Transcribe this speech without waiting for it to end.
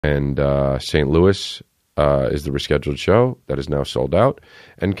And St. Louis is the rescheduled show that is now sold out.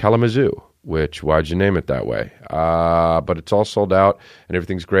 And Kalamazoo, which, why'd you name it that way? But it's all sold out, and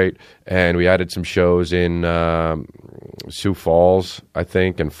everything's great. And we added some shows in Sioux Falls, I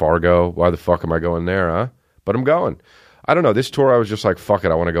think, and Fargo. Why the fuck am I going there, huh? But I'm going. I don't know. This tour, I was just like, fuck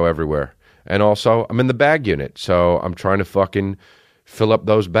it, I want to go everywhere. And also, I'm in the bag unit, so I'm trying to fucking fill up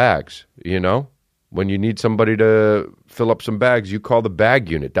those bags, you know? When you need somebody to fill up some bags, you call the bag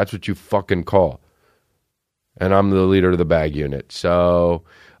unit. That's what you fucking call. And I'm the leader of the bag unit. So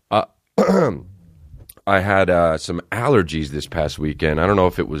I had some allergies this past weekend. I don't know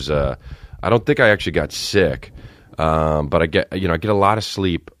if it was I don't think I actually got sick. But I get a lot of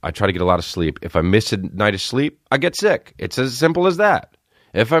sleep. I try to get a lot of sleep. If I miss a night of sleep, I get sick. It's as simple as that.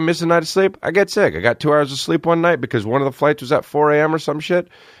 If I miss a night of sleep, I get sick. I got 2 hours of sleep one night because one of the flights was at 4 a.m. or some shit,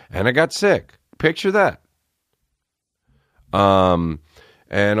 and I got sick. Picture that. And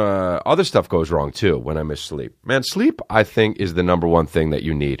other stuff goes wrong too when I miss sleep. Man, sleep, I think, is the number one thing that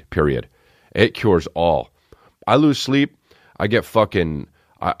you need, period. It cures all. I lose sleep, I get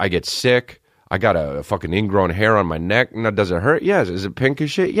I get sick, I got a fucking ingrown hair on my neck. Now, does it hurt? Yes. Is it pink as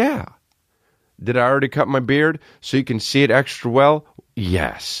shit? Yeah. Did I already cut my beard so you can see it extra well?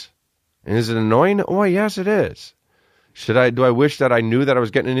 Yes. And is it annoying? Oh, yes, it is. Do I wish that I knew that I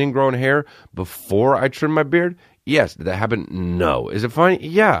was getting an ingrown hair before I trimmed my beard? Yes. Did that happen? No. Is it funny?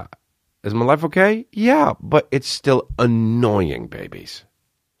 Yeah. Is my life okay? Yeah. But it's still annoying, babies.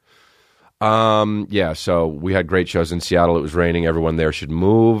 Yeah, so we had great shows in Seattle. It was raining. Everyone there should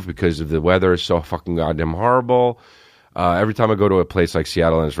move because of the weather is so fucking goddamn horrible. Every time I go to a place like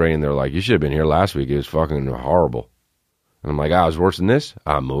Seattle and it's raining, they're like, you should have been here last week. It was fucking horrible. And I'm like, it was worse than this?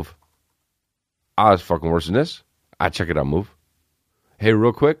 I'll move. It's fucking worse than this? I check it out, move. Hey,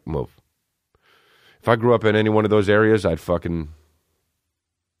 real quick, move. If I grew up in any one of those areas, I'd fucking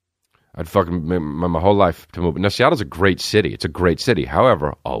my whole life to move. Now, Seattle's a great city. It's a great city.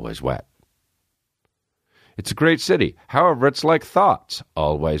 However, always wet. It's a great city. However, it's like thoughts,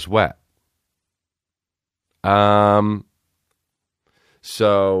 always wet.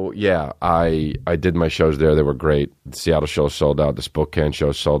 So, yeah, I did my shows there. They were great. The Seattle show sold out. The Spokane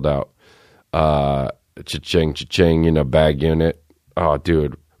show sold out. Cha-ching, bag unit. Oh,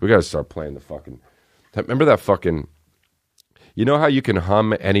 dude, we got to start playing the fucking... Remember that fucking... You know how you can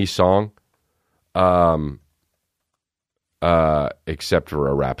hum any song? Except for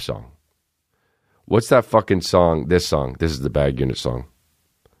a rap song. What's that fucking song? This song. This is the bag unit song.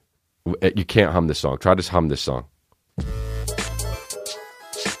 You can't hum this song. Try to hum this song.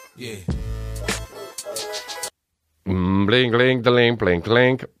 Yeah. Bling, bling, bling, bling,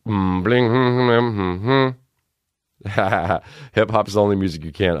 bling. Bling, Hip-hop's the only music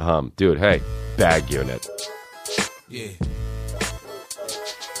you can't hum. Dude, hey, bag unit. Yeah.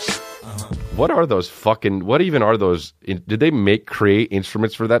 What are those fucking... What even are those... Did they create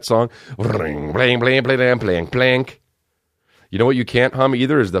instruments for that song? Bling, bling, bling, bling, bling, bling. You know what you can't hum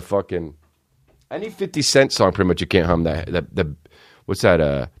either is the fucking... Any 50 Cent song, pretty much, you can't hum that. What's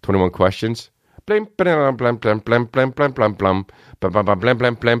that? 21 Questions? Blim, blim, blim, blim, blim, blim, blim, blim, blim, blim, blim, blim,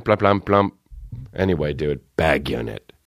 blim, blim, blim, blim, blim. Anyway, dude, bag unit.